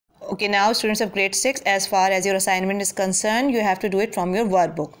Okay, now students of grade 6, as far as your assignment is concerned, you have to do it from your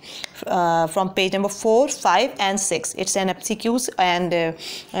workbook, from page number 4, 5 and 6. It's an MCQs and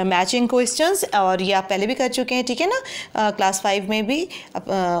matching questions, और ये आप पहले भी कर चुके हैं, ठीक है ना, क्लास 5 में भी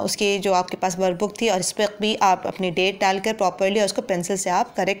उसके जो आपके पास वर्कबुक थी, और इस पर भी आप अपनी डेट डालकर प्रॉपरली और उसको पेंसिल से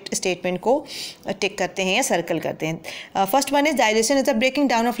आप करेक्ट स्टेटमेंट को टिक करते हैं या सर्कल करते हैं. First one is digestion is the breaking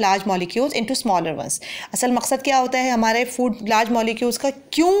down of large molecules into smaller once. असल मकसद क्या होता है हमारे फूड लार्ज मॉलिक्यूल्स का,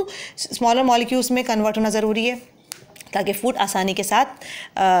 क्यों स्मॉलर मॉलिक्यूल्स में कन्वर्ट होना ज़रूरी है? ताकि फूड आसानी के साथ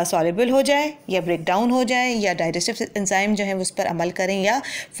सॉल्युबल हो जाए या ब्रेक डाउन हो जाए, या डाइजेस्टिव एंजाइम जो है वो उस पर अमल करें, या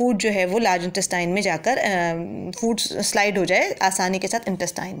फूड जो है वो लार्ज इंटेस्टाइन में जाकर फूड स्लाइड हो जाए आसानी के साथ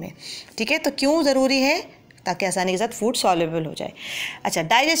इंटेस्टाइन में. ठीक है, तो क्यों ज़रूरी है? ताकि आसानी के साथ फूड सॉल्युबल हो जाए. अच्छा,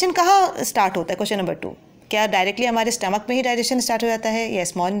 डाइजेशन कहाँ स्टार्ट होता है? Question number 2. क्या डायरेक्टली हमारे स्टमक में ही डाइजेशन स्टार्ट हो जाता है, या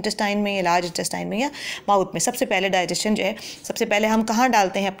स्मॉल इंटेस्टाइन में, या लार्ज इंटेस्टाइन में, या माउथ में? सबसे पहले डाइजेशन जो है, सबसे पहले हम कहाँ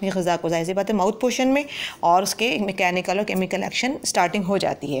डालते हैं अपनी ग़िज़ा को? ज़ाहिर सी बात है माउथ पोर्शन में, और उसके मैकेनिकल और केमिकल एक्शन स्टार्टिंग हो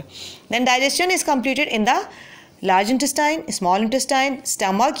जाती है. Then digestion is completed in the large intestine, small intestine,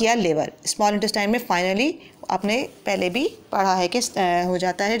 stomach या लिवर. स्मॉल इंटेस्टाइन में फाइनली आपने पहले भी पढ़ा है कि हो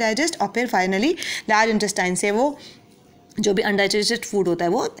जाता है डाइजेस्ट, और फिर फाइनली लार्ज इंटेस्टाइन से वो जो भी अनडाइजेस्टेड फूड होता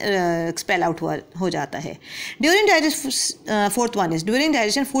है वो एक्सपेल आउट हो जाता है. During digestion, fourth one is during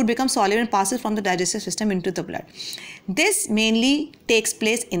digestion food become solid and passes from the digestive system into the blood. This mainly takes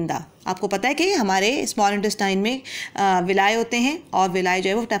place in the, आपको पता है कि हमारे स्मॉल इंटेस्टाइन में विलाय होते हैं, और विलाय जो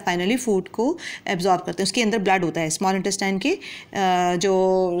है वो फाइनली फूड को एब्जॉर्ब करते हैं. उसके अंदर ब्लड होता है. स्मॉल इंटेस्टाइन की जो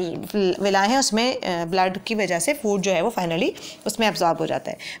विलाय है उसमें ब्लड की वजह से फूड जो है वो फाइनली उसमें एब्जॉर्ब हो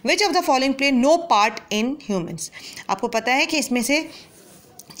जाता है. Which of the following play no part in humans. आपको पता है कि इसमें से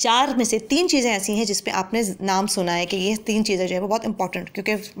 4 में से 3 चीज़ें ऐसी हैं जिसपे आपने नाम सुना है कि ये 3 चीज़ें जो है वो बहुत इंपॉर्टेंट,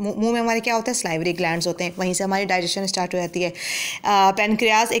 क्योंकि मुंह में हमारे क्या होता है, स्लाइवरी ग्लैंड्स होते हैं, वहीं से हमारी डाइजेशन स्टार्ट हो जाती है.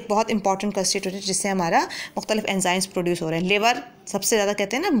 पैनक्रियाज एक बहुत इंपॉर्टेंट कंस्टिट्यूट है जिससे हमारा मुख्तलिफ एंजाइम्स प्रोड्यूस हो रहे हैं. लिवर सबसे ज़्यादा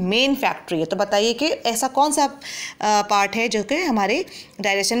कहते हैं ना मेन फैक्ट्री है. तो बताइए कि ऐसा कौन सा पार्ट है जो कि हमारे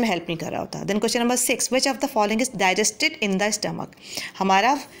डाइजेशन में हेल्प नहीं कर रहा होता. Then question number 6, which of the following is digested in the stomach.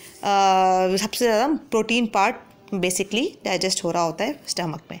 हमारा सबसे ज़्यादा प्रोटीन पार्ट बेसिकली डाइजेस्ट हो रहा होता है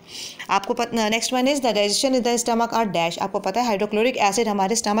स्टमक में. आपको पता, next one is the digestion in the stomach are dash. आपको पता है हाइड्रोक्लोरिक एसिड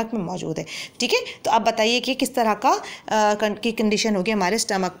हमारे स्टमक में मौजूद है. ठीक है, तो आप बताइए कि किस तरह का की कंडीशन होगी हमारे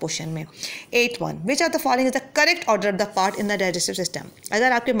स्टमक पोर्शन में. 8th one, which of the following is the correct order of the part in the digestive system.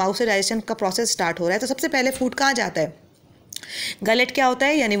 अगर आपके माउथ से डाइजेशन का प्रोसेस स्टार्ट हो रहा है तो सबसे पहले फूड कहाँ जाता है? गलेट क्या होता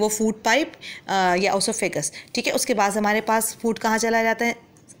है, यानी वो फूड पाइप या ओसोफेगस. ठीक है, उसके बाद हमारे पास फूड कहाँ चला जाता है?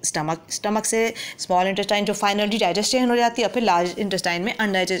 स्टमक से स्मॉल इंटेस्टाइन जो फाइनली डाइजेशन हो जाती है, और फिर लार्ज इंटेस्टाइन में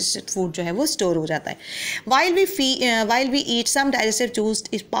अनडाइजेस्टेड फूड जो है वो स्टोर हो जाता है. While we eat some digestive juice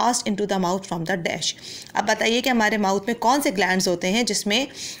is passed into the mouth from the dash. अब बताइए कि हमारे माउथ में कौन से ग्लैंड्स होते हैं जिसमें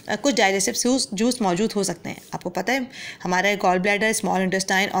कुछ डाइजेस्टिव जूस मौजूद हो सकते हैं. आपको पता है हमारा गॉल ब्लैडर, स्मॉल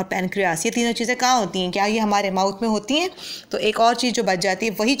इंटेस्टाइन और पैनक्रियास, ये तीनों चीज़ें कहाँ होती हैं? क्या ये हमारे माउथ में होती हैं? तो एक और चीज़ जो बच जाती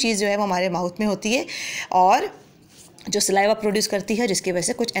है, वही चीज़ जो है वो हमारे माउथ में होती है, और जो सलाइवा प्रोड्यूस करती है, जिसकी वजह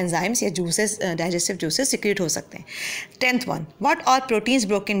से कुछ एंजाइम्स या जूसेस, डाइजेस्टिव जूसेस सिक्रेट हो सकते हैं. 10th one, what are proteins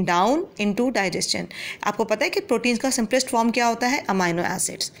broken down into digestion. आपको पता है कि प्रोटीन्स का सिंपलेस्ट फॉर्म क्या होता है? Amino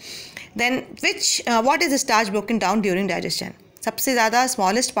acids. Then what is starch broken down during digestion. सबसे ज़्यादा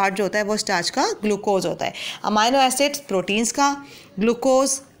स्मॉलेस्ट पार्ट जो होता है वो स्टार्च का ग्लूकोज होता है. अमाइनो एसिड्स प्रोटीन्स का,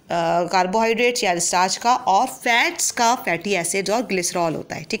 ग्लूकोज कार्बोहाइड्रेट्स या स्टार्च का, और फैट्स का फैटी एसिड्स और ग्लिसरॉल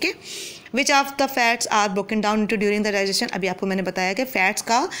होता है. ठीक है, which of the fats are broken down into during the digestion. अभी आपको मैंने बताया कि फैट्स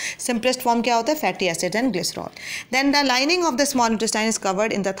का सिंपलेस्ट फॉर्म क्या होता है? Fatty acids and glycerol. Then the lining of the small intestine is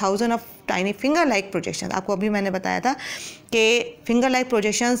covered in the 1000 of tiny finger like projection. आपको अभी मैंने बताया था कि फिंगर लाइक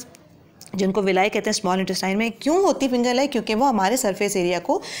प्रोजेक्शंस जिनको विलाय कहते हैं स्मॉल इंटेस्टाइन में, क्यों होती फिंगर लाइक? क्योंकि वो हमारे सरफेस एरिया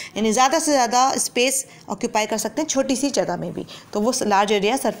को यानी ज़्यादा से ज़्यादा स्पेस ऑक्यूपाई कर सकते हैं छोटी सी जगह में भी, तो वो लार्ज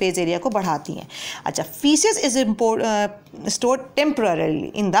एरिया सरफेस एरिया को बढ़ाती हैं. अच्छा, faeces is stored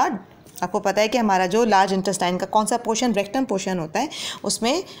temporarily in the. आपको पता है कि हमारा जो लार्ज इंटेस्टाइन का कौन सा पोर्शन, रेक्टम पोर्शन होता है,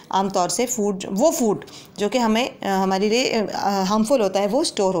 उसमें आमतौर से वो फूड जो कि हमें हमारे लिए हार्मफुल होता है वो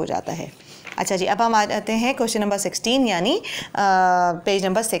स्टोर हो जाता है. अच्छा जी, अब हम आ जाते हैं क्वेश्चन नंबर 16 यानी पेज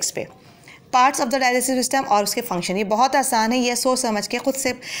नंबर 6 पे. Parts of the digestive system और उसके फंक्शन. ये बहुत आसान है, ये सोच समझ के खुद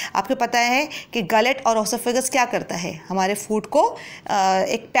से आपको पता है कि गलेट और ओसोफेगस क्या करता है? हमारे फूड को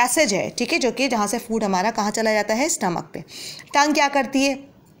एक पैसेज है, ठीक है, जो कि जहाँ से फूड हमारा कहाँ चला जाता है? स्टमक पे. टंग क्या करती है?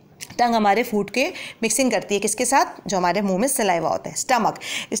 टंग हमारे फूड के मिक्सिंग करती है किसके साथ, जो हमारे मुंह में सलाइवा होता है।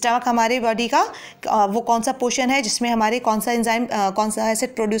 स्टमक हमारी बॉडी का वो कौन सा पोर्शन है जिसमें हमारे कौन सा एंजाइम कौन सा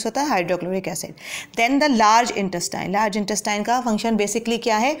एसिड प्रोड्यूस होता है, hydrochloric acid. Then the large intestine का फंक्शन बेसिकली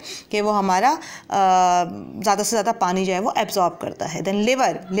क्या है कि वो हमारा ज़्यादा से ज़्यादा पानी जो है वो एब्जॉर्ब करता है। देन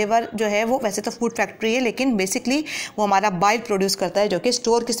लिवर जो है वो वैसे तो फूड फैक्ट्री है लेकिन बेसिकली वो हमारा बाइल प्रोड्यूस करता है जो कि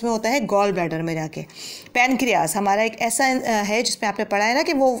स्टोर किस में होता है, गॉल ब्लैडर में जाके। पैनक्रियास हमारा एक ऐसा है जिसमें आपने पढ़ा है ना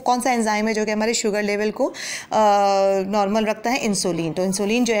कि वो कौन सा एंजाइम है जो कि हमारे शुगर लेवल को नॉर्मल रखता है, इंसुलिन। तो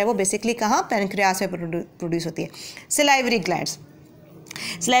इंसुलिन जो है वो बेसिकली कहाँ, पैनक्रियास में प्रोड्यूस होती है।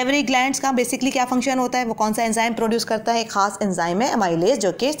 सिलाइवरी ग्लैंड्स का बेसिकली क्या फंक्शन होता है, वो कौन सा एंजाइम प्रोड्यूस करता है, एक खास एंजाइम है अमाइलेज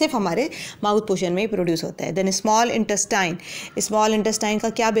जो कि सिर्फ हमारे माउथ पोर्शन में ही प्रोड्यूस होता है। देन स्मॉल इंटेस्टाइन का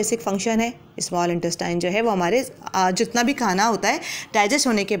क्या बेसिक फंक्शन है, स्मॉल इंटेस्टाइन जो है वो हमारे जितना भी खाना होता है डाइजेस्ट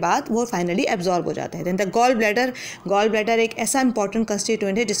होने के बाद वो फाइनली एब्जॉर्ब हो जाता है। देन द गॉल ब्लैडर एक ऐसा इंपॉर्टेंट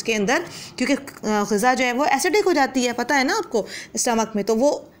कंस्टिट्यूएंट है जिसके अंदर क्योंकि ग़िज़ा जो है वो एसिडिक हो जाती है, पता है ना आपको, स्टमक में, तो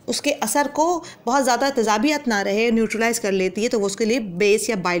वो उसके असर को बहुत ज़्यादा तेज़ाबियत ना रहे, न्यूट्रलाइज कर लेती है, तो वो उसके लिए बेस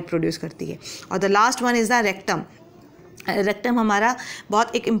या बाइल प्रोड्यूस करती है। और the last one is the rectum हमारा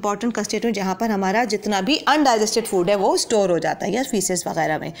बहुत एक इंपॉर्टेंट कंस्टिट्यूएंट जहाँ पर हमारा जितना भी अनडाइजेस्टेड फूड है वो स्टोर हो जाता है या फीसेस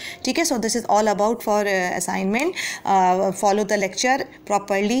वगैरह में, ठीक है। So this is all about for assignment. Follow the lecture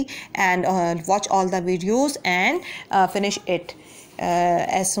properly and watch all the videos and finish it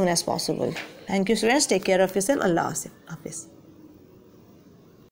as soon as possible. Thank you students, take care of yourself. Allah Hafiz.